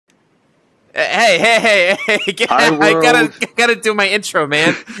Hey! I gotta do my intro,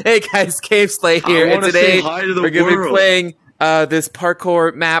 man. Hey guys, Cave Slay here, and today we're gonna be playing this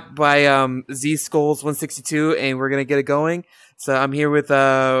parkour map by Z Skulls 162, and we're gonna get it going. So I'm here with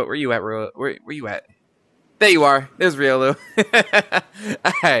where you at, where you at? There you are. There's Riolu.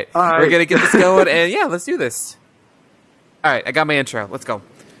 All right, we're gonna get this going, and yeah, let's do this. All right, I got my intro. Let's go.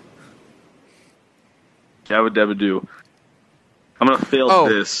 Yeah, I would never do. I'm gonna fail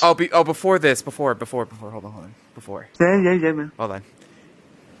this. Before this. Hold on. Yeah, man. Hold on.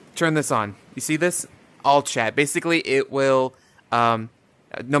 Turn this on. You see this? All chat. Basically, it will, no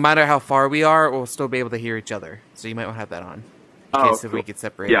matter how far we are, we'll still be able to hear each other. So you might want to have that on. In case if we get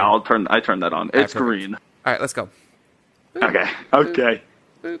separated. Yeah, I turn that on. It's green. All right, let's go. Boop, okay.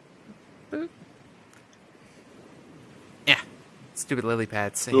 Boop, boop. Yeah. Stupid lily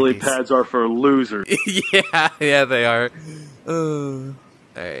pads. Lily pads are for losers. yeah, they are.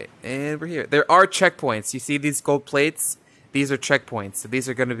 Alright, and we're here. There are checkpoints. You see these gold plates? These are checkpoints. So these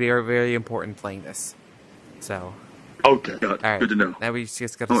are going to be very important playing this. So. Okay, good to know. Now we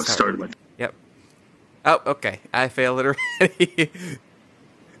just got to start. Yep. Oh, okay. I failed it already.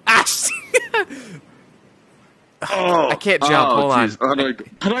 I can't jump. Hold on.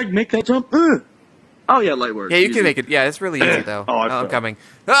 How do I make that jump? Oh yeah, light work. Yeah, you can make it. Yeah, it's really easy though. I'm coming.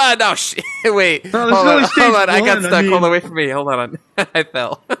 No, shit. Wait. No, hold on. I got stuck. Hold on, wait for me. Hold on. I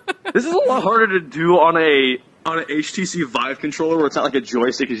fell. This is a lot harder to do on an HTC Vive controller where it's not like a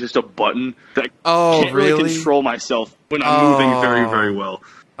joystick; it's just a button. That I can't really control myself when I'm moving very, very well.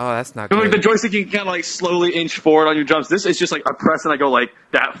 Oh, that's not good. Like the joystick, you can kind of like slowly inch forward on your jumps. This is just like I press and I go like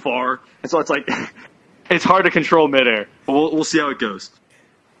that far, and so it's like it's hard to control midair. But we'll see how it goes.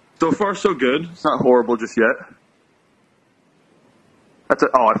 So far, so good. It's not horrible just yet. That's it.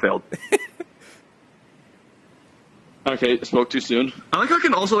 Oh, I failed. Okay, spoke too soon. I like how I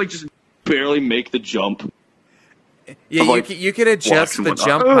can also like just barely make the jump. Yeah, you can adjust the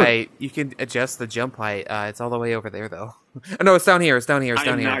jump height. You can adjust the jump height. It's all the way over there, though. No, it's down here.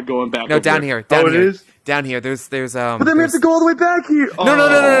 I'm not going back. No, down here. Down here. It is? Down here. There's But then we have to go all the way back here.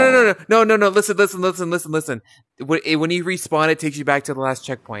 No. Listen. When you respawn, it takes you back to the last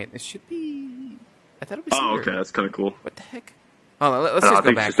checkpoint. It should be. I thought it was. Oh, here. okay, that's kind of cool. What the heck? Hold on, let's just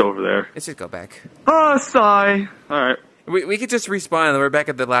go back. It's just over there. Let's just go back. Oh, sigh. All right. We could just respawn and we're back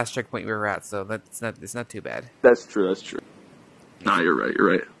at the last checkpoint we were at, so it's not too bad. That's true. Nah, you're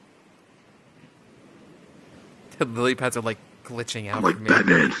right. The lily pads are like glitching out. I'm like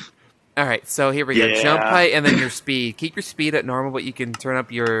Batman. All right, so here we go. Jump height and then your speed. Keep your speed at normal, but you can turn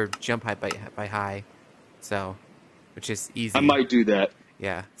up your jump height by high. So, which is easy. I might do that.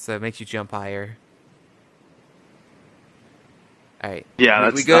 Yeah, so it makes you jump higher. All right. Yeah,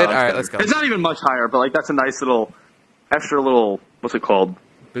 that's we good. All right, let's go. It's not even much higher, but like that's a nice little extra little what's it called?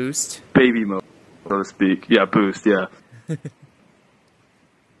 Boost. Baby mode, so to speak. Yeah, boost. Yeah.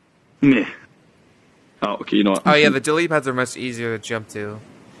 Meh. Oh, okay, you know what? Oh, yeah, the delete pads are much easier to jump to.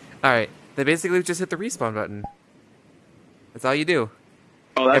 Alright, they basically just hit the respawn button. That's all you do.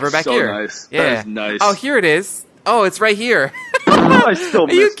 Oh, that's back so here. nice. Yeah. That is nice. Oh, here it is. Oh, it's right here. I still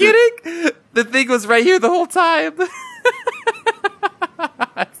missed Are you kidding? The thing was right here the whole time.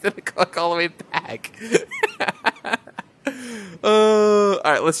 I was gonna click all the way back.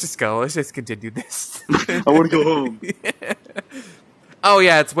 Alright, let's just go. Let's just continue this. I want to go home. Oh,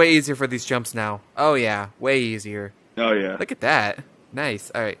 yeah, it's way easier for these jumps now. Oh, yeah, way easier. Oh, yeah. Look at that. Nice.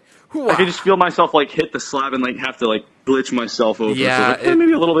 All right. I can just feel myself, like, hit the slab and, like, have to, like, glitch myself over. Yeah. So, like,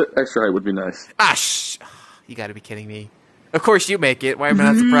 maybe a little bit extra height would be nice. You gotta be kidding me. Of course you make it. Why am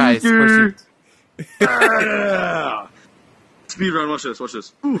I not surprised? Of course you... Speed run. Watch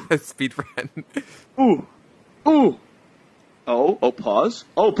this. Ooh. Speed run. Ooh. Oh, pause.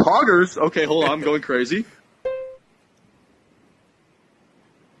 Oh, poggers. Okay, hold on. I'm going crazy.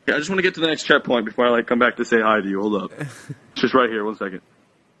 Yeah, I just want to get to the next checkpoint before I, like, come back to say hi to you. Hold up. Just right here. 1 second.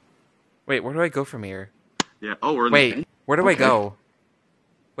 Wait, where do I go from here? Yeah. Oh, we're in the where do I go?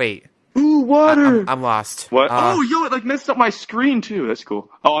 Wait. Ooh, water. I'm lost. What? It, like, messed up my screen, too. That's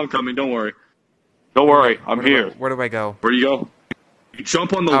cool. Oh, I'm coming. Don't worry. Don't worry. I'm here. Where do I go? Where do you go? You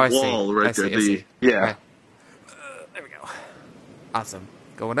jump on the wall right there. I see. Yeah. Okay. There we go. Awesome.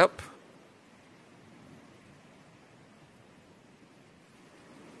 Going up.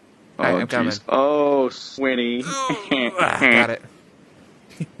 All right, I'm coming. Oh, Swinny. Got it.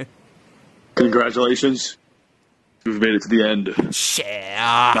 Congratulations. You've made it to the end. Shit.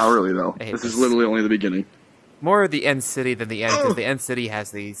 Not really, though. This is literally only the beginning. More of the end city than the end, because the end city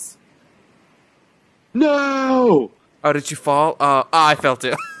has these. No! Oh, did you fall? I fell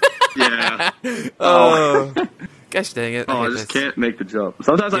too. Yeah. Gosh dang it! Oh, I just can't make the jump.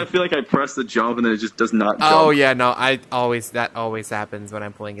 Sometimes I feel like I press the jump and then it just does not jump. Oh yeah, no, that always happens when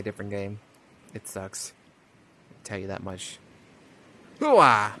I'm playing a different game. It sucks. I'll tell you that much.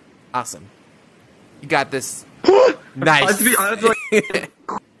 Hooah! Awesome. You got this. Nice. I have to like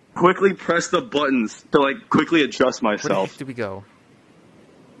quickly press the buttons to like quickly adjust myself. Where the heck do we go?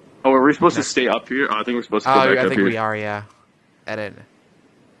 Oh, are we supposed to stay up here? Oh, I think we're supposed to go back up here. I think we are, yeah. Edit.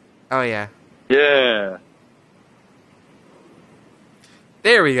 Oh, yeah. Yeah.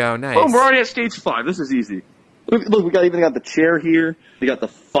 There we go, nice. Oh, we're already at stage 5. This is easy. Look, we even got the chair here. We got the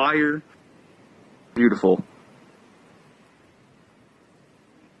fire. Beautiful.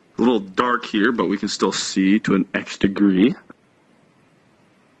 A little dark here, but we can still see to an X degree.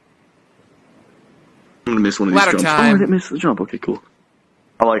 I'm gonna miss one of these Ladder jumps. time. Oh, I didn't miss the jump. Okay, cool.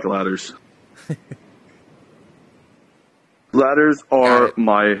 I like ladders. Ladders are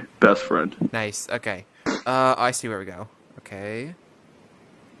my best friend. Nice, okay. I see where we go. Okay.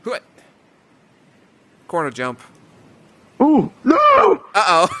 What? Corner jump. Ooh, no!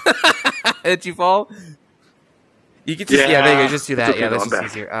 Uh-oh. Did you fall? You can just, yeah, there you go, just do that. Okay, yeah, that's I'm just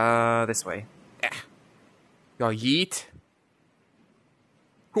back. easier. This way. Yeah. Go yeet.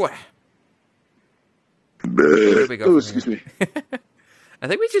 What? Where do we go Oh, from excuse here? me. I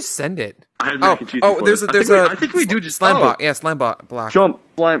think we just send it. I had mac and cheese before there's this. a I think we do just slime block. Yeah, slime block. Jump,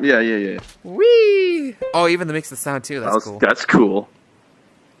 slime. Yeah. Whee! Oh, even the mix the sound too. That's cool. That's cool.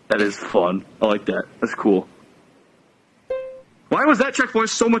 That is fun. I like that. That's cool. Why was that checkpoint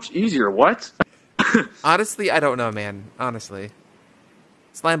so much easier? What? Honestly, I don't know, man. Honestly.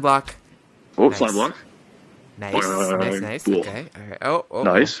 Slime block. Oh, Nice. slime block. Nice. Nice. Cool. Okay. All right. Oh.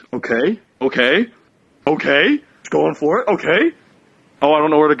 Nice. Okay. Going for it. Okay. Oh, I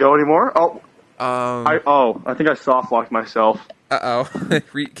don't know where to go anymore. Oh. I think I soft locked myself. Uh-oh.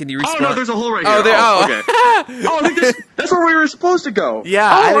 Can you respawn? Oh no, there's a hole right here. Oh, there. Oh. Okay. Oh, I think that's where we were supposed to go. Yeah.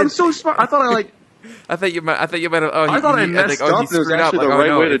 Oh, I'm so smart. I thought I thought you might have. Oh, I thought I messed up. He screwed up. The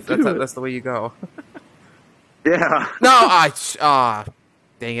right way to do it. That's the way you go. Yeah. No,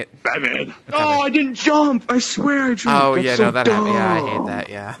 dang it. Batman. Oh, I didn't jump. I swear I jumped. Oh, That's yeah, so no, that dumb. happened. Yeah, I hate that.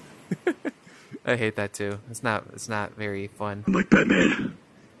 Yeah. I hate that too. It's not very fun. I'm like, Batman.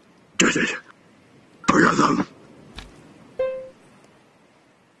 Get it. I got them.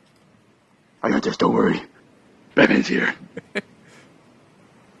 I got this. Don't worry. Batman's here.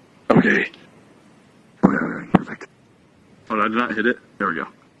 Okay. Perfect. Oh, did I not hit it? There we go.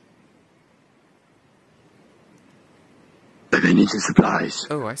 Batman needs his supplies.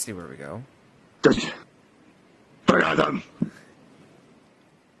 Oh, I see where we go. I got them.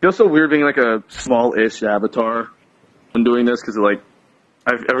 Feels so weird being like a small-ish avatar when doing this because like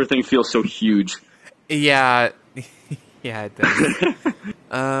everything feels so huge. Yeah, yeah, it does.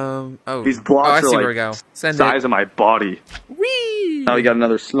 Oh, these blocks I see are where like we go. Size of my body. Whee! Now we got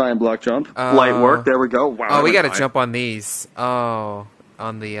another slime block jump. Light work. There we go. Wow. Oh, we got to jump on these. Oh,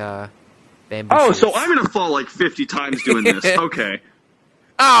 on the bamboo. Oh, shoots. so I'm gonna fall like 50 times doing this. Okay.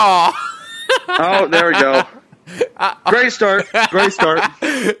 Oh. Oh, there we go. Great start. Great start.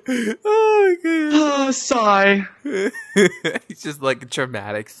 Oh my god. Oh, sigh. It's just like a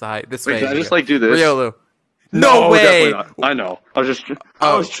traumatic sigh. This way. Can I just like do this? Riolu. No way. Not. I know. I was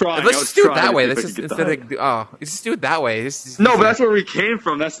trying. Let's just do it that way. Let's just instead of just do it that way. No, but that's where we came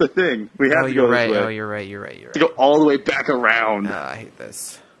from. That's the thing. We have to go right. this way. Oh, you're right. You're right. To go all the way back around. I hate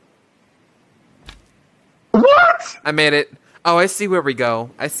this. What? I made it. Oh, I see where we go.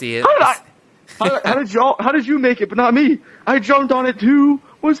 I see it. How did you make it, but not me? I jumped on it too.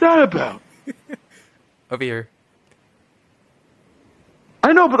 What's that about? Over here.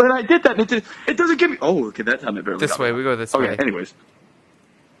 I know, but then I did that, and it doesn't give me. Oh, okay, that time it barely. This way, we go this way. Okay, anyways.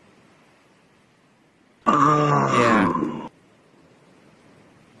 Yeah.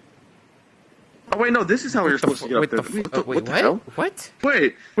 Oh wait, no, this is how we were supposed to get up there. Wait, what? What?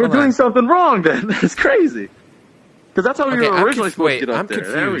 Wait, we're doing something wrong then. That's crazy. Because that's how we were originally supposed to get up there.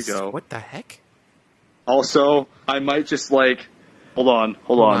 Confused. There we go. What the heck? Also, I might just like. Hold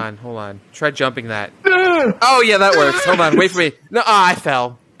on. Try jumping that. Oh yeah, that works. Hold on, wait for me. No, I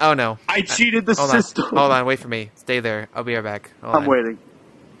fell. Oh no. I cheated the system. Hold on, wait for me. Stay there. I'll be right back. I'm waiting.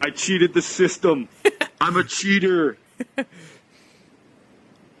 I cheated the system. I'm a cheater.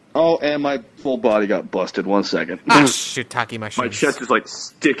 Oh, and my full body got busted. 1 second. Shiitake mushrooms. My chest is like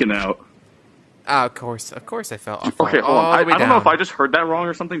sticking out. Of course I fell. Okay, hold on. I don't know if I just heard that wrong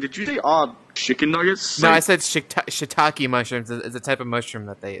or something. Did you say chicken nuggets? No, I said shiitake mushrooms. It's a type of mushroom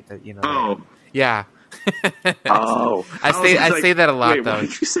that you know. Oh. Yeah. Oh. I say that a lot though. What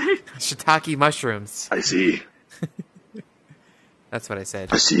did you say? Shiitake mushrooms. I see. That's what I said.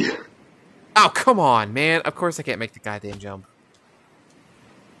 I see. Oh, come on, man. Of course I can't make the goddamn jump.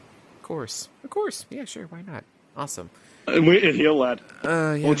 Of course. Of course. Yeah, sure. Why not? Awesome. I'm waiting here, lad.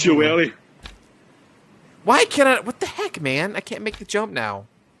 Yeah. Won't you wary? Why can't I? What the heck, man? I can't make the jump now.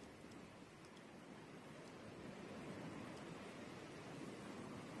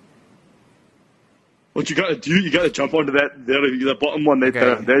 What you gotta do, you gotta jump onto the bottom one right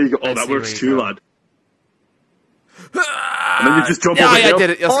there. There you go. Oh, that works too, lad. And then you just jump over here. I did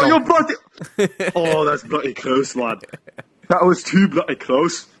it. Let's go. You're bloody... Oh, that's bloody close, lad. That was too bloody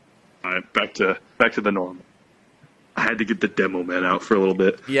close. Alright, back to the norm. I had to get the demo man out for a little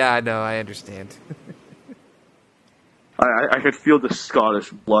bit. Yeah, I know. I understand. I could feel the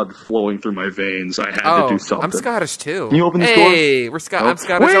Scottish blood flowing through my veins. I had to do something. I'm Scottish too. Can you open this door? Hey, I'm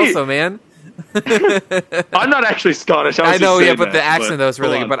Scottish also, man. I'm not actually Scottish. I know, yeah, but the accent though is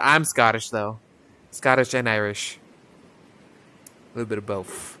really good. But I'm Scottish though, Scottish and Irish, a little bit of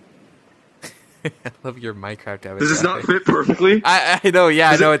both. I love your Minecraft avatar. Does this not fit perfectly? I know,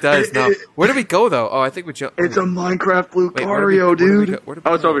 yeah, I know it does. No, where do we go though? Oh, I think we jump. It's a Minecraft Lucario, dude.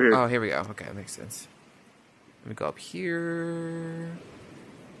 Oh, it's over here. Oh, here we go. Okay, that makes sense. Let me go up here.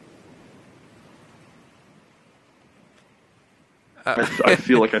 I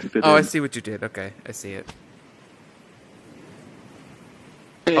feel like I fit in. Oh, I see what you did. Okay, I see it.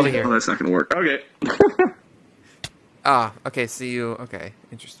 Over here. Oh, that's not going to work. Okay. Okay, see you. Okay,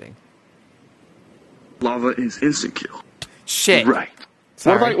 interesting. Lava is instant kill. Shit. Right.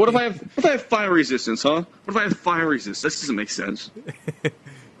 Sorry. What if I have fire resistance, huh? What if I have fire resistance? This doesn't make sense.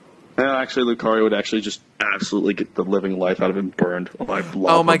 Yeah, actually, Lucario would actually just absolutely get the living life out of him burned by lava.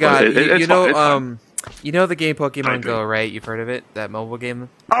 Oh my god! You know, you know the game Pokemon Go, right? You've heard of it? That mobile game?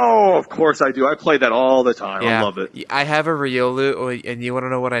 Oh, of course I do. I play that all the time. Yeah. I love it. I have a Riolu, and you want to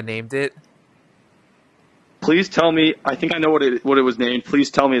know what I named it? Please tell me. I think I know what it was named. Please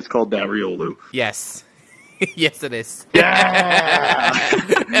tell me it's called that Riolu. Yes. Yes, it is. Yeah!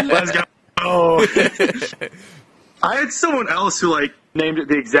 Let's go! I had someone else who, like, named it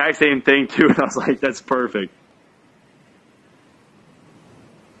the exact same thing, too, and I was like, that's perfect.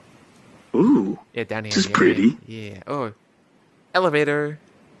 Ooh. Yeah, down here. This is pretty. Yeah. Oh. Elevator.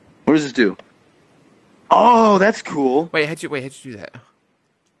 What does this do? Oh, that's cool. Wait, how'd you do that?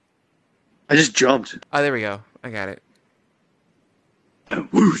 I just jumped. Oh, there we go. I got it. And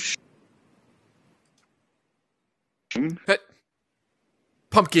whoosh. Cut.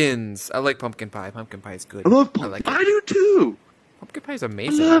 Pumpkins. I like pumpkin pie. Pumpkin pie is good. I love pumpkin. Like it. I do too. Pumpkin pie is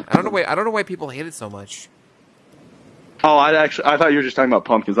amazing. I don't know why people hate it so much. Oh, I thought you were just talking about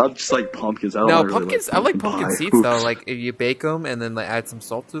pumpkins. I just like pumpkins. I don't really pumpkins. Like I like pumpkin pie. seeds though. Like if you bake them and then like add some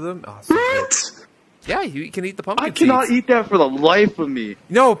salt to them. Oh, so what? Good. Yeah, you can eat the pumpkin seeds. I cannot eat that for the life of me.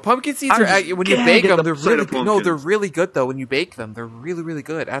 No, pumpkin seeds are when you bake them. They're really good. No, they're pumpkins. really good though. When you bake them, they're really really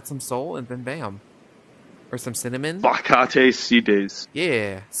good. Add some salt and then bam, or some cinnamon. Bacate seeds.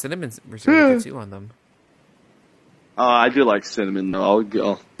 Yeah, cinnamon's really good too on them. I do like cinnamon though.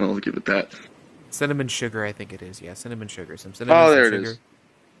 I'll give it that. Cinnamon sugar, I think it is. Yeah, cinnamon sugar. Some cinnamon. Oh, there some it sugar. is.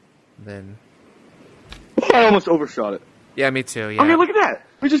 Then. I almost overshot it. Yeah, me too. Yeah. Okay, look at that.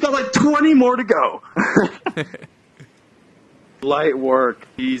 We just got like 20 more to go. Light work,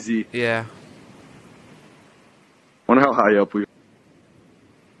 easy. Yeah. Wonder how high up we are.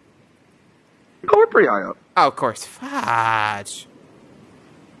 Oh, we're pretty high up. Oh, of course. Fudge.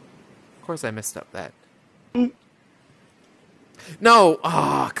 Of course I messed up that. No!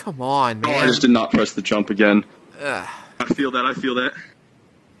 Oh, come on, man. Oh, I just did not press the jump again. Ugh. I feel that. I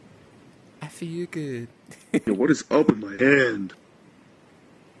feel good. Yo, what is up with my hand?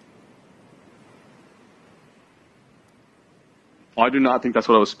 Oh, I do not think that's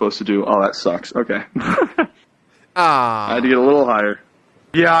what I was supposed to do. Oh, that sucks. Okay. I had to get a little higher.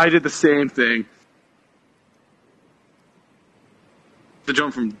 Yeah, I did the same thing. To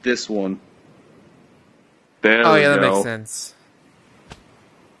jump from this one. There we go. Oh, yeah, that makes sense.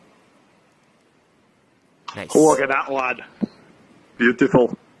 Nice. Look at that lad.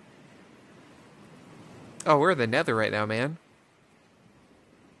 Beautiful. Oh, we're in the nether right now, man.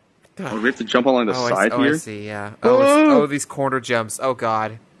 Oh, we have to jump along the side here? I see, yeah. Oh, these corner jumps. Oh,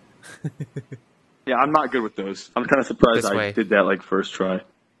 God. Yeah, I'm not good with those. I'm kind of surprised I did that, like, first try.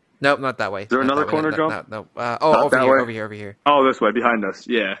 Nope, not that way. Is there another corner jump? No. Over here. Oh, this way, behind us.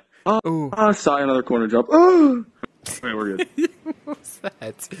 Yeah. Oh, I saw another corner jump. Oh! Wait, we're good. What was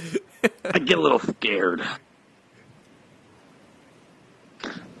that? I get a little scared.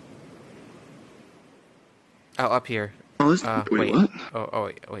 Oh, up here. Oh, this. Wait, what?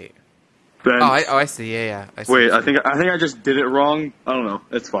 Wait. Ben. I see. Yeah. I see. Wait, I think I just did it wrong. I don't know.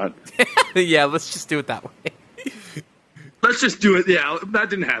 It's fine. Yeah, let's just do it that way. Let's just do it. Yeah,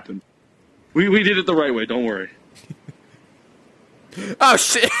 that didn't happen. We did it the right way. Don't worry. Oh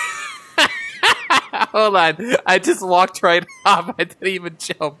shit! Hold on. I just walked right off. I didn't even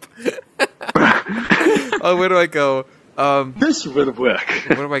jump. Oh, where do I go? This would work.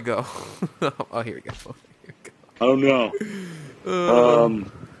 Where do I go? Oh, here we go. Oh no.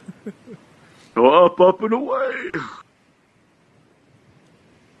 Go up, and away.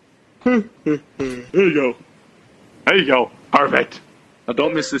 There you go. There you go. Perfect. Now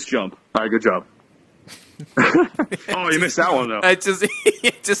don't miss this jump. All right, good job. Oh, you missed that one though. I just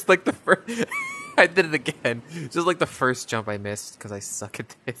like the first. I did it again. Just like the first jump I missed because I suck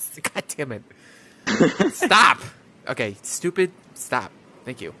at this. God damn it! Stop. Okay, stupid. Stop.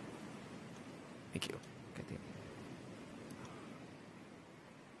 Thank you. Thank you. God damn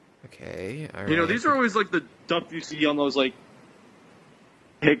it. Okay. All right. You know, these are always like the stuff you see on those like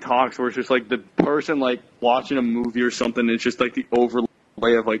TikToks where it's just like the person like watching a movie or something. And it's just like the overlay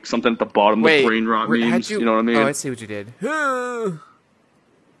of like something at the bottom of the brain rot memes. You know what I mean? Oh, I see what you did. I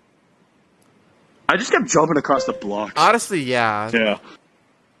just kept jumping across the blocks. Honestly, yeah. Yeah.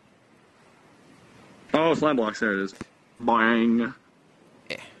 Oh, slime blocks. There it is. Bang.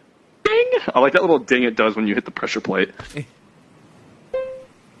 Eh. Ding. I like that little ding it does when you hit the pressure plate.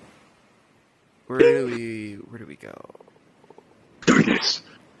 Where do we go? Darkness.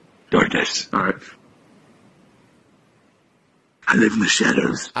 Darkness. All right. I live in the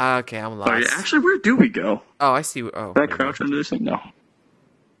shadows. Okay, I'm lost. Right, actually, where do we go? Oh, I see. Oh, Can I crouch under this thing? No.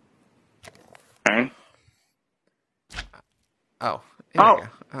 Okay. Oh. Oh.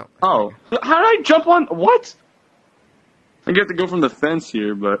 How did I jump on? What? I get to go from the fence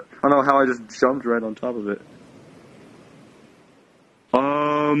here, but I don't know how I just jumped right on top of it.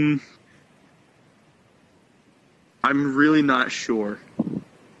 I'm really not sure.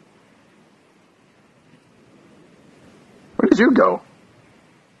 Where did you go?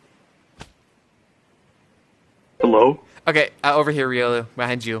 Hello? Okay, over here, Rio,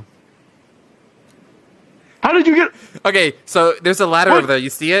 behind you. How did you get? Okay, so there's a ladder over there. You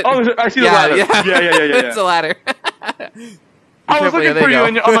see it? Oh, I see the ladder. Yeah. It's a ladder. I was looking for you,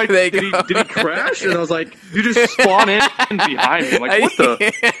 and I'm like, did he crash? And I was like, you just spawn in behind me. I'm like, what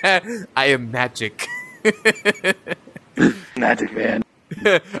the? I am magic. Magic Man.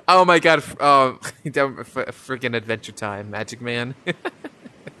 Oh my god! Freaking Adventure Time, Magic Man.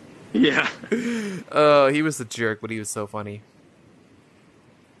 Yeah. Oh, he was a jerk, but he was so funny.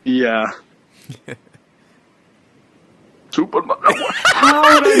 Yeah. How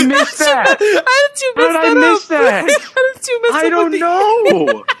did I miss that? How did I miss that? I don't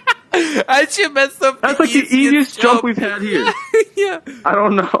know. How did you mess up? That's like the easiest jump we've had here. Yeah. I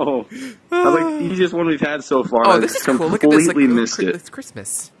don't know. That's like the easiest one we've had so far. Oh, this is cool. Look at this. Like, missed it. It's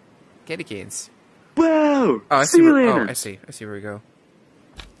Christmas. Candy canes. Whoa! Oh, I see. I see where we go.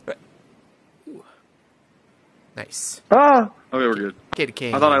 Ooh. Nice. Ah. Okay, we're good. Candy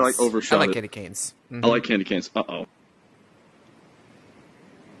canes. I thought I like overshot. I like candy canes. I like candy canes. Uh-oh.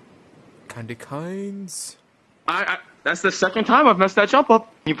 Candy canes. That's the second time I've messed that jump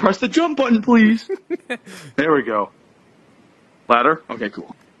up. Can you press the jump button, please? There we go. Ladder? Okay,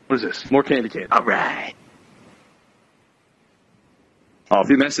 cool. What is this? More candy cane. All right. Oh, if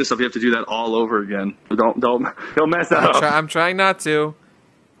you mess this up, you have to do that all over again. Don't mess that up. I'm trying not to.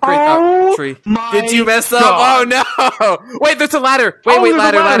 Tree. Did you mess up? Oh no! Wait, there's a ladder. Wait,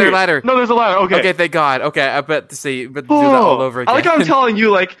 ladder. No, there's a ladder. Okay. Okay, thank God. Okay, I bet to see, but do that all over again. I like how I'm telling you,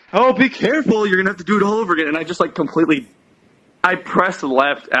 like, oh, be careful. You're gonna have to do it all over again. And I just like completely, I pressed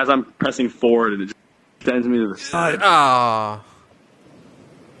left as I'm pressing forward, and it just sends me to the side. Oh.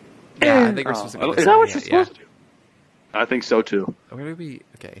 Yeah, I think we're supposed to go. Is that what you're supposed to do? I think so too. Where do we?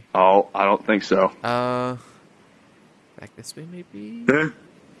 Okay. Oh, I don't think so. Back this way, maybe.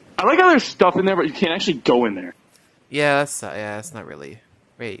 I like how there's stuff in there, but you can't actually go in there. Yeah, that's not really.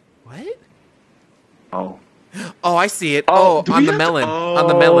 Wait, what? Oh. Oh, I see it. On the melon. On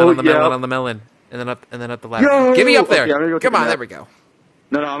the melon. And then up the ladder. Get me up there. Okay, come on, there we go.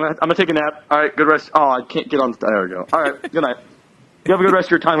 No, I'm gonna take a nap. All right, good rest. Oh, I can't get on. There we go. All right, good night. You have a good rest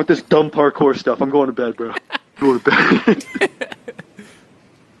of your time with this dumb parkour stuff. I'm going to bed, bro. Going to bed.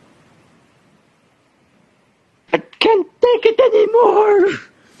 I can't take it anymore.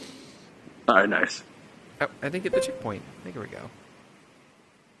 All right, nice. Oh, I didn't get the checkpoint. There we go.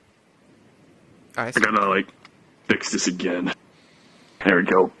 Oh, I gotta like fix this again. There we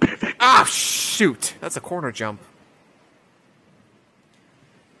go. Perfect. Ah, shoot! That's a corner jump.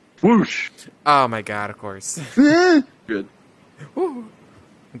 Whoosh! Oh my god! Of course. Good. Woo.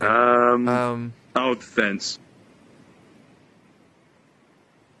 Okay. Oh, the fence.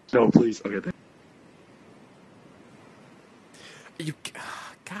 No, please. Okay. You.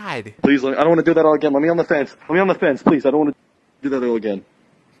 God. Please, I don't want to do that all again. Let me on the fence. Let me on the fence, please. I don't want to do that all again.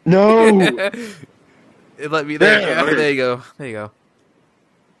 No! It let me there. Yeah, okay. There you go. There you go.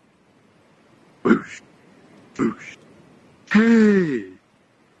 Boosh. Boosh. Hey!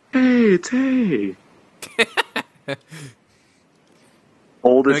 Hey, it's hey!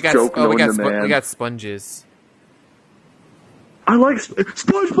 Oldest joke known to man. We got sponges. I like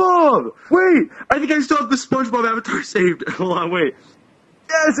SpongeBob! Wait! I think I still have the SpongeBob avatar saved. Hold on, wait.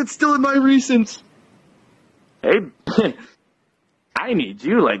 Yes, it's still in my recent. Hey, I need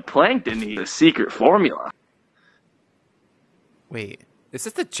you like Plankton needs a secret formula. Wait, is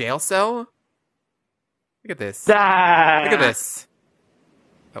this the jail cell? Look at this. Ah! Look at this.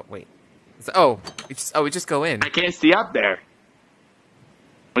 Oh wait. We just go in. I can't see up there.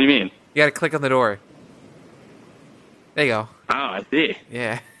 What do you mean? You gotta click on the door. There you go. Oh, I see.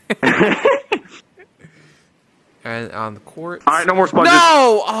 Yeah. And on the court. All right, no more sponges.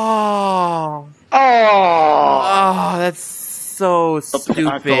 No! Oh. Oh, that's so stupid.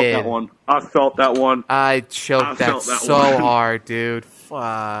 I felt that one. I choked that so hard, dude.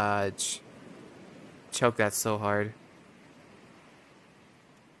 Fudge. Choked that so hard.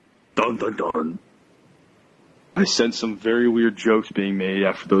 Dun dun dun. I sensed some very weird jokes being made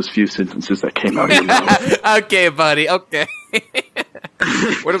after those few sentences that came out of your mouth. Okay, buddy. Okay.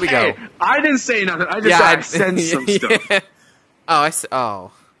 Where do we go? Hey, I didn't say nothing. I just I sensed some stuff. Oh,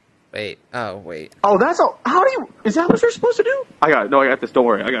 oh. Wait. Oh, wait. Oh, that's all. How do you... Is that what you're supposed to do? I got this. Don't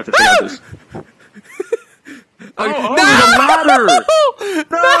worry. I got this. Oh, there's a ladder!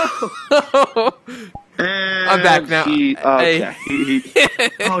 No! And I'm back now.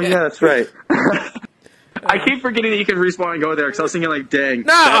 Oh, yeah, that's right. I keep forgetting that you can respawn and go there, because I was thinking, like, dang,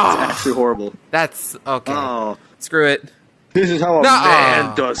 no! That's actually horrible. That's... Okay. Oh. Screw it. This is how a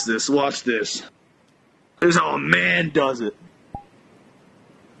man does this. Watch this. This is how a man does it.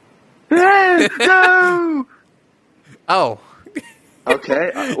 No! Oh.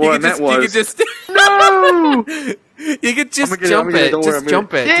 Okay. Well, that was... You could just... No! You could just jump it. Just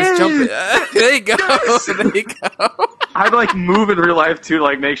jump it. Just jump it. There you go. There you go. I had to, like, move in real life, too, to,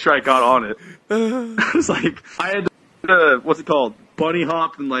 like, make sure I got on it. It's like, I had to, what's it called? Bunny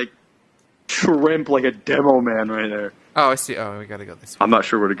hop and, like, shrimp like a demo man right there. Oh, I see. Oh, we gotta go this way. I'm not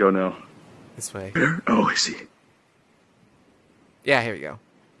sure where to go now. This way. Oh, I see. Yeah, here we go.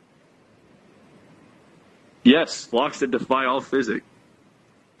 Yes, blocks that defy all physics.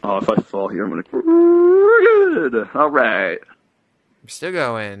 Oh, if I fall here, I'm gonna... Good! Alright. We're still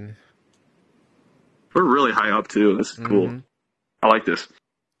going. We're really high up, too. This is cool. I like this.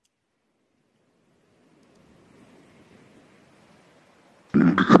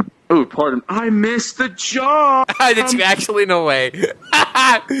 Oh, pardon. I missed the jump! Did you actually? No way.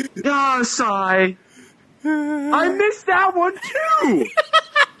 Ah, sigh. I missed that one, too!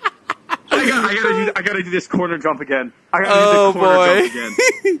 I gotta do this corner jump again. I gotta do the corner jump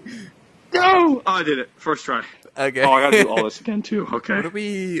again. No! Oh, I did it. First try. Okay. Oh, I gotta do all this again, too. Okay. Where do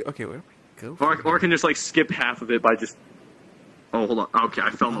we go? Or I can just, like, skip half of it by just... Oh, hold on. Okay, I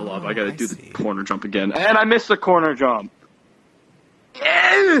fell in the lava. I gotta do the corner jump again. And I missed the corner jump.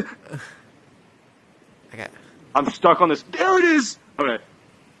 Yeah! Okay. I'm stuck on this. There it is! Okay.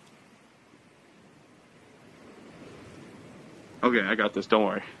 Okay, I got this. Don't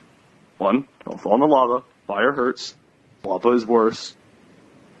worry. One, don't fall in the lava. Fire hurts. Lava is worse.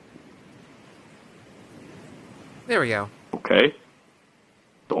 There we go. Okay.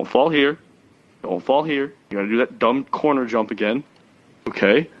 Don't fall here. Don't fall here. You gotta do that dumb corner jump again.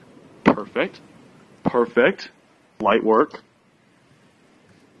 Okay. Perfect. Perfect. Light work.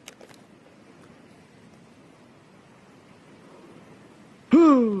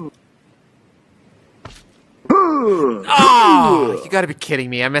 Oh, you gotta be kidding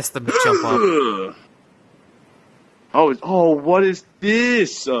me. I messed the jump up. Oh, what is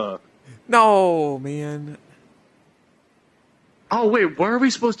this? No, man. Oh, wait, where are we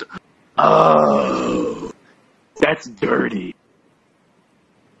supposed to... Oh, that's dirty.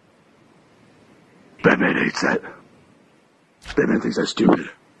 Batman hates that. Batman thinks that's stupid.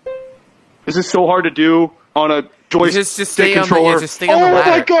 This is so hard to do on a joystick controller. Just stay on the ladder.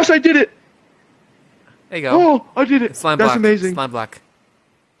 Oh my gosh, I did it! There you go. Oh, I did it. Slime That's block. amazing. Slime block.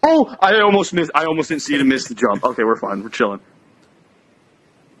 Oh, I almost missed. I almost didn't see you to miss the jump. Okay, we're fine. We're chilling.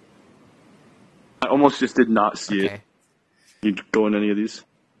 I almost just did not see it. You go in any of these?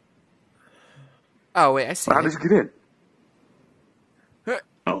 Oh, wait, I see. How did you get in?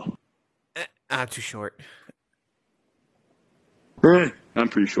 Oh. I'm too short. I'm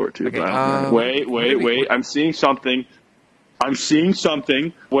pretty short, too. Okay, Wait. I'm seeing something. I'm seeing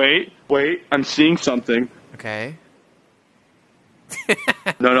something. Wait. I'm seeing something. Okay.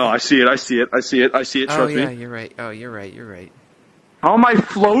 No, I see it. I see it. I see it. I see it. Oh Trust yeah, me. you're right. Oh, you're right. You're right. How am I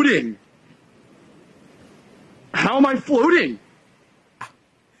floating? How am I floating?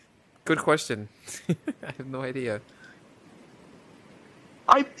 Good question. I have no idea.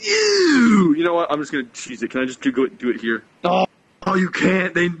 Ew. You know what? I'm just gonna cheese it. Can I just do it here? Oh, you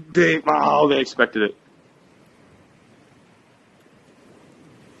can't. They expected it.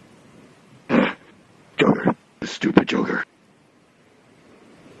 Joker, stupid Joker.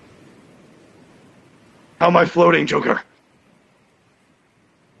 How am I floating, Joker?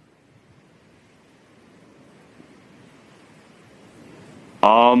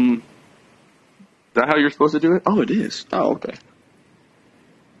 Is that how you're supposed to do it? Oh, it is. Oh, okay.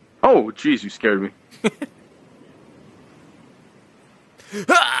 Oh, jeez, you scared me.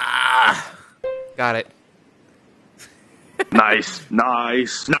 Got it. Nice.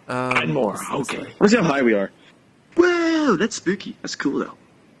 9 more. Okay. Let's see how high we are. Whoa, that's spooky. That's cool, though.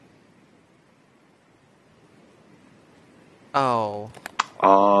 Oh.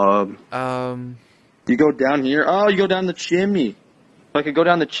 You go down here. Oh, you go down the chimney. I could go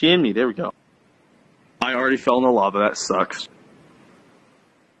down the chimney. There we go. I already fell in the lava. That sucks.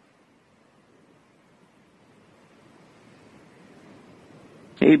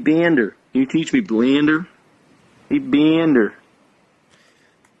 Hey, Bander. Can you teach me Blander? Hey, Bander.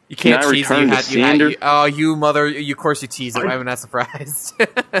 You can't tease it. You mother. Of course you tease it. Why am I not surprised?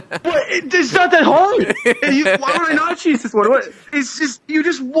 What? It's not that hard. Why would I not cheese this one? What? It's just, you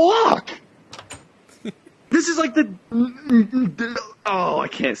just walk. This is like the... Oh, I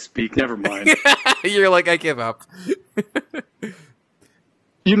can't speak. Never mind. You're like, I give up.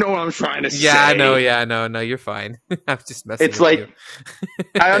 You know what I'm trying to say. Yeah, I know. No, you're fine. I'm just messing with you.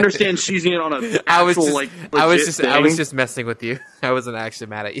 I understand cheesing it on a I was thing. just messing with you. I wasn't actually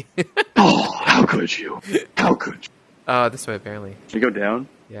mad at you. Oh, how could you? How could you? This way apparently. You go down?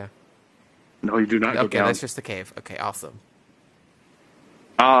 Yeah. No, you do not go down. Okay, that's just the cave. Okay, awesome.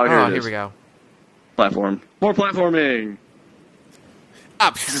 Oh, here we go. Platform. More platforming.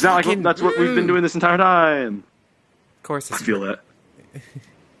 Up. Is that like that's what we've been doing this entire time? Of course. I feel that.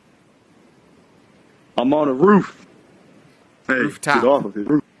 I'm on a roof. Hey, Rooftop. get off of it.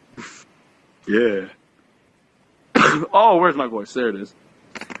 Roof. Yeah. Oh, where's my voice? There it is.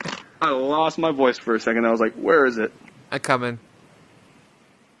 I lost my voice for a second. I was like, where is it? I'm coming.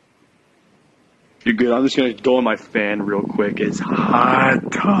 You're good. I'm just going to go on my fan real quick. It's hot.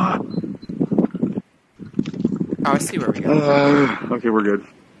 Oh, I see where we go. Okay, we're good.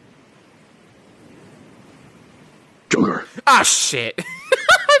 Joker. Ah, shit.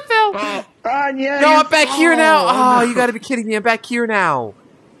 I fell. Yeah, no, I'm back here now. Oh, you gotta be kidding me. I'm back here now.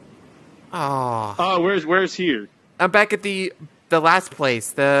 Oh. Oh, where's here? I'm back at the last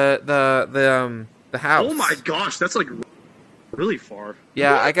place. The house. Oh my gosh, that's like really far.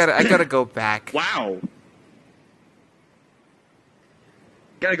 Yeah, I gotta go back. Wow.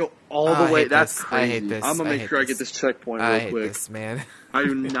 Gotta go all the way. That's crazy. I hate this. I'm gonna make sure I get this checkpoint real quick. I hate this, man. I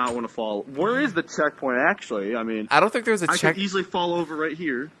do not want to fall. Where is the checkpoint, actually? I mean... I don't think there's a I could easily fall over right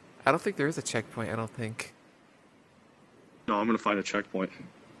here. I don't think there is a checkpoint, I don't think. No, I'm gonna find a checkpoint.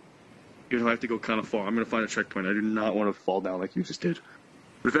 Even if I have to go kind of far, I'm gonna find a checkpoint. I do not want to fall down like you just did.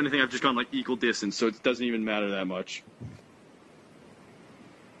 But if anything, I've just gone like equal distance, so it doesn't even matter that much.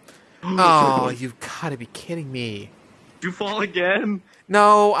 Oh, you've gotta be kidding me. Did you fall again?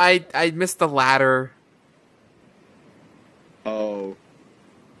 No, I missed the ladder. Oh.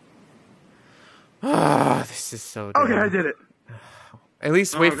 Ah, this is so dumb. Okay, I did it. At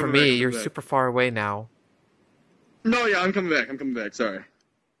least wait for me. You're super far away now. No, yeah, I'm coming back. Sorry.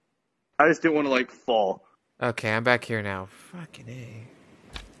 I just didn't want to, like, fall. Okay, I'm back here now. Fucking A.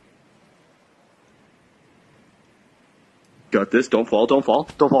 Got this. Don't fall. Hey, don't fall.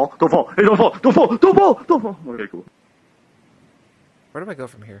 Okay, cool. Where do I go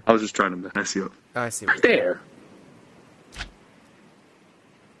from here? I was just trying to mess you up. Oh, I see. Right there.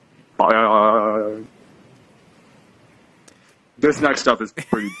 This next stuff is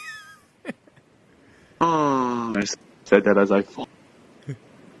pretty... Oh, I said that as I fall.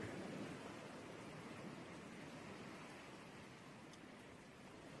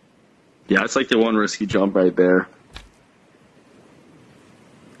 Yeah, it's like the one risky jump right there.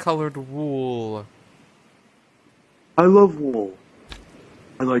 Colored wool. I love wool.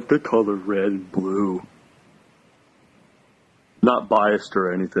 I like the color red and blue. Not biased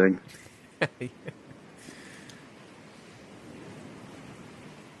or anything.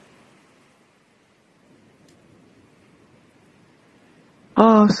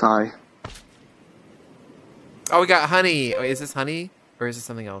 Oh, sigh. Oh, we got honey. Wait, is this honey? Or is this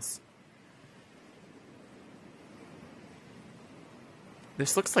something else?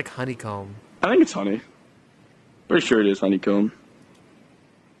 This looks like honeycomb. I think it's honey. Pretty sure it is honeycomb.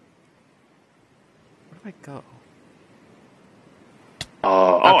 Where do I go?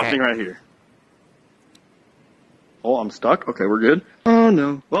 Oh, I think right here. Oh, I'm stuck? Okay, we're good. Oh,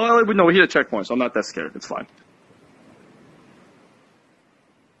 no. Well, no, we hit a checkpoint, so I'm not that scared. It's fine.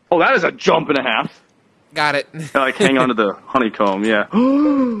 Oh, that is a jump and a half. Got it. I like hang on to the honeycomb, yeah.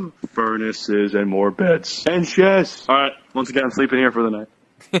 Furnaces and more beds. And chests. Alright, once again, I'm sleeping here for the night.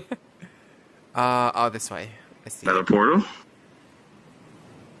 Oh, this way. I see. Another portal?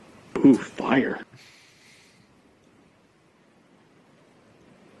 Ooh, fire.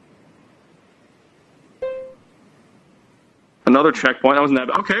 Another checkpoint. That wasn't that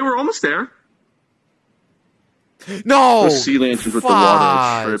bad. Okay, we're almost there. No! Those sea lanterns with the water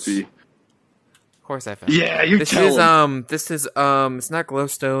are trippy. Of course I found. Yeah, you this tell is him. This is it's not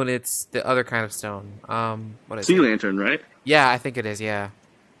glowstone. It's the other kind of stone. What is sea it? lantern, right? Yeah, I think it is. Yeah.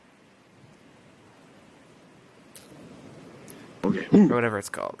 Okay. Or whatever it's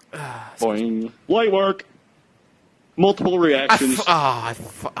called. Boing. Light work. Multiple reactions. I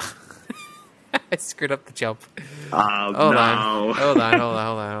screwed up the jump. Hold Hold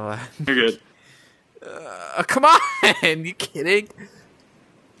on. You're good. Come on! You kidding?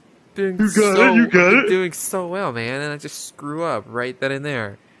 You got it. Doing so well, man, and I just screw up right then and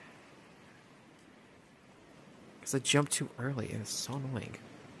there. Because I jumped too early, and it's so annoying.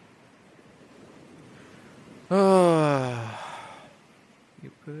 Oh.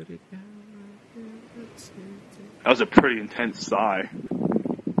 You put it down. That was a pretty intense sigh.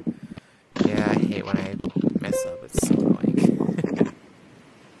 Yeah, I hate when I mess up. It's so annoying.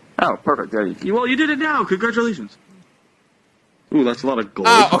 Oh, perfect. Well, you did it now. Congratulations. Ooh, that's a lot of gold.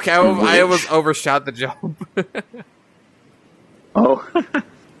 Oh, okay. I almost overshot the jump. Oh.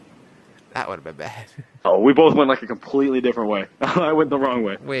 That would have been bad. Oh, we both went like a completely different way. I went the wrong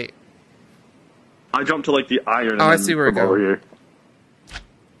way. Wait. I jumped to like the iron. Oh, I see where it goes. Over here.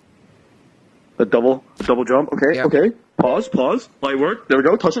 The double jump. Okay, yep. Okay. Pause. Light work. There we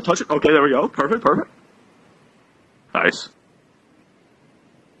go. Touch it. Okay, there we go. Perfect. Nice.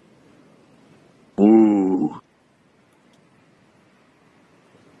 Ooh.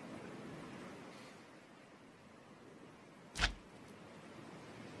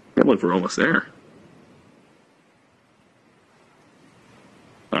 Can't believe we're almost there.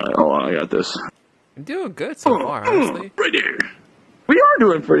 Alright, hold on, I got this. I'm doing good so far, honestly. Right here. We are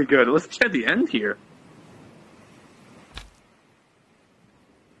doing pretty good. Let's get the end here.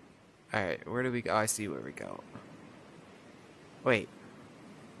 Alright, where do we go? Oh, I see where we go. Wait.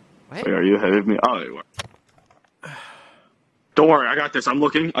 What? Wait, are you ahead of me? Oh, you are. Don't worry, I got this. I'm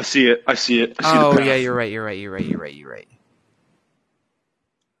looking. I see it. I see the path. Yeah, you're right.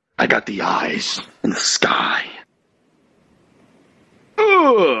 I got the eyes in the sky.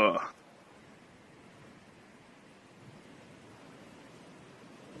 Ugh.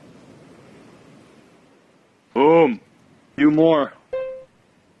 Boom. Few more.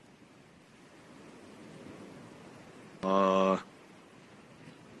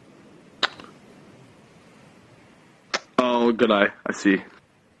 Oh, good eye. I see.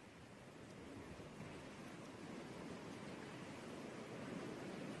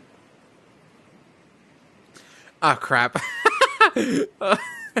 Oh, crap. I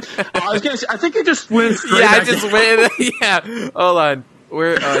was gonna say, I think you just went straight. Yeah, I just went. Yeah, hold on.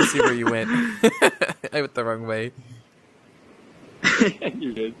 Where? Oh, I see where you went. I went the wrong way.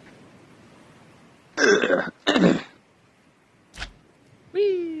 You did.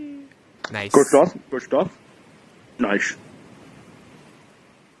 Whee! Nice. Good stuff. Nice.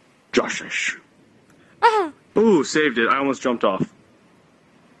 Joshish. Ah. Ooh, saved it. I almost jumped off.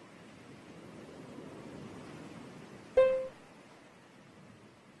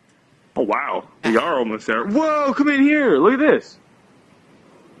 Oh, wow. We are almost there. Whoa, come in here. Look at this.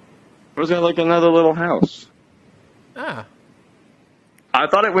 Was that like another little house? Ah. I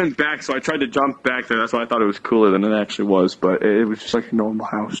thought it went back, so I tried to jump back there. That's why I thought it was cooler than it actually was, but it was just like a normal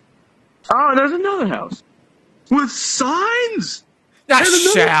house. Oh, and there's another house. With signs? I'm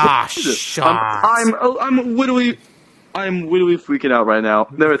wittily freaking out right now.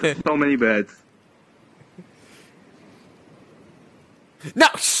 There are so many beds. No.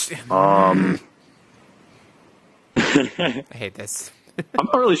 I hate this. I'm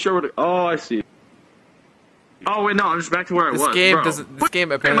not really sure what. Oh, I see. Oh wait, no, I'm just back to where I was. This game bro. doesn't. This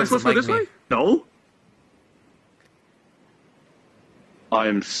game apparently Am I supposed to doesn't go like this me. way? No. I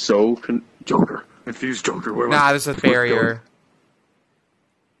am so Joker. Confused Joker. Where Nah, there's a barrier.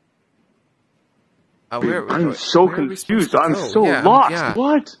 I'm so confused. I'm so lost. Yeah.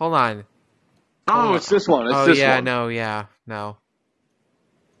 What? Hold on. Oh, it's this one. It's this one. No.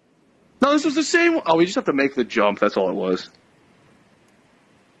 No, this was the same one. Oh, we just have to make the jump. That's all it was.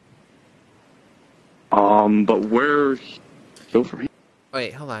 But where... Go from here.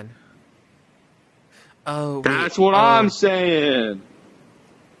 Wait, hold on. Oh, wait. That's what I'm saying.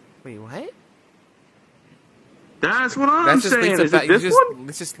 Wait, what? That's what I'm saying. Is it this one?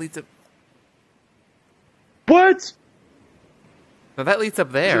 This just leads up... What? No, that leads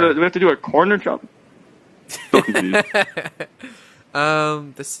up there. Do we have to do a corner jump? So confused.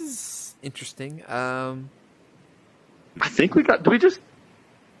 This is interesting. I think we got... Do we just...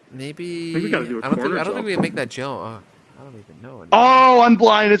 Maybe... I think we gotta do a corner jump. I don't think we can make that jump. Oh, I don't even know. Oh, I'm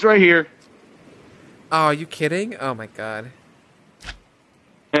blind. It's right here. Oh, are you kidding? Oh my god.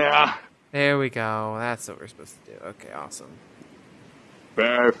 Yeah. There we go. That's what we're supposed to do. Okay, awesome.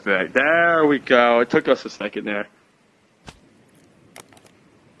 Perfect. There we go. It took us a second there.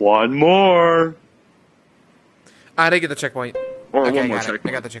 One more. I didn't get the checkpoint. Or okay, one more checkpoint.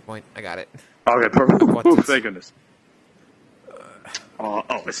 I got the checkpoint. I got it. Okay, perfect. Ooh, thank goodness. Oh,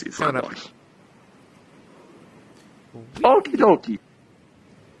 I see. It's up. Okie dokie.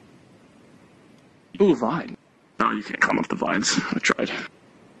 Ooh, vine. No, you can't climb up the vines. I tried.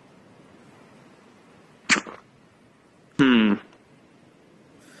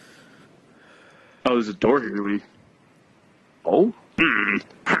 Oh, there's a door here. Oh?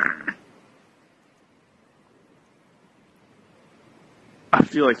 I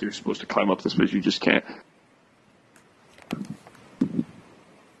feel like you're supposed to climb up this, but you just can't.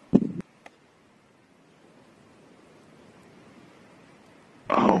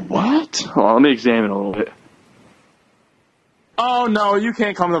 Oh, what? Hold on, let me examine a little bit. Oh, no, you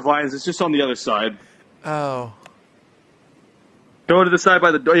can't climb the vines. It's just on the other side. Oh. Go to the side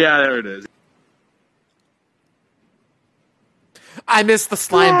by the door. Yeah, there it is. I missed the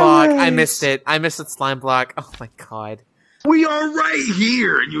slime block. I missed it. I missed the slime block. Oh my god. We are right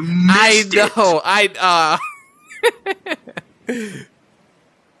here, and you missed it. I know.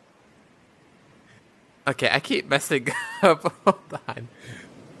 Okay, I keep messing up. Hold on.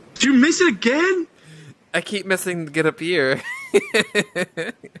 Did you miss it again? I keep missing to get up here.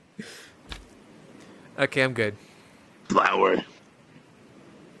 Okay, I'm good. Flower.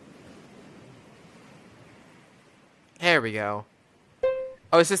 There we go.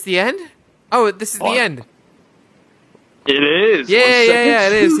 Oh, is this the end? Oh, this is the end. It is. Yeah,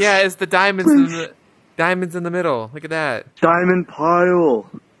 it is. Yeah, it's the diamonds in the middle. Look at that. Diamond pile.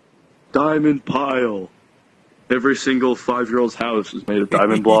 Diamond pile. Every single 5-year-old's house is made of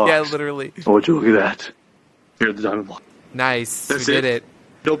diamond blocks. Yeah, literally. Oh, would you look at that? Here are the diamond blocks. Nice. That's we did it.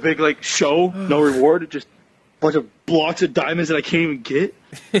 No big, show, no reward, just a bunch of blocks of diamonds that I can't even get.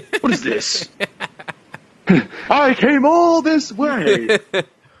 What is this? I came all this way.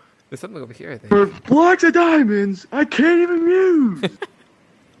 There's something over here, I think. For blocks of diamonds I can't even use.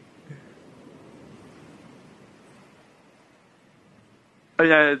 Oh,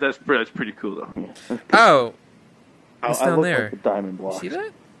 yeah, that's pretty cool, though. Yeah. Oh. It's down look there. Like the diamond blocks. See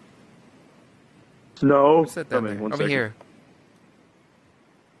that? No. What's that down there? Over here.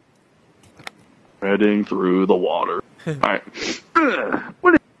 Heading through the water. Alright.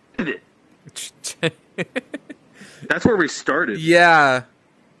 What is it? That's where we started. Yeah.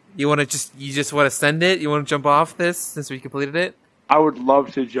 You just want to send it? You want to jump off this since we completed it? I would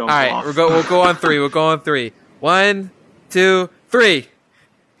love to jump off. Alright, we'll go on 3. We'll go on 3. 1, 2, 3.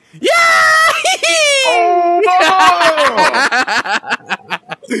 Yeah! Oh no!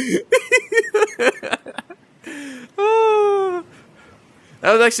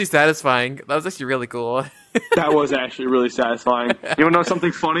 That was actually satisfying. That was actually really cool. That was actually really satisfying. You wanna know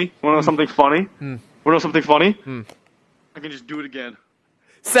something funny? I can just do it again.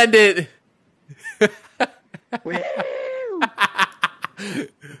 Send it!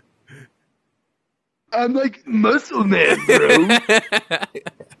 I'm like Muscle Man, bro.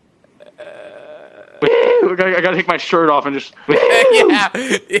 I gotta take my shirt off and just.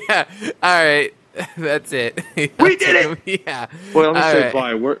 yeah. All right, that's it. We did it. Yeah. Well, let me say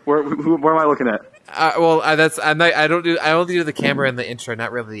bye. Where am I looking at? I only do the camera in the intro,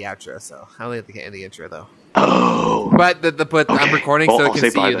 not really the outro. So I only do the intro though. Oh. But okay. I'm recording so it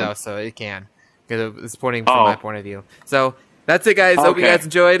can see you then. though, so it can because it's pointing from my point of view. So that's it, guys. Hope you guys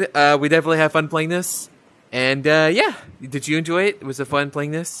enjoyed. We definitely had fun playing this, and yeah, did you enjoy it? Was it fun playing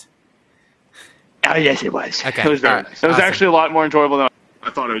this? Oh, yes, it was. Okay. It was very nice. It was actually a lot more enjoyable than I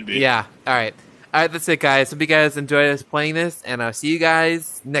thought it would be. Yeah. All right. That's it, guys. Hope you guys enjoyed us playing this, and I'll see you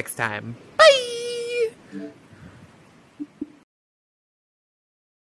guys next time.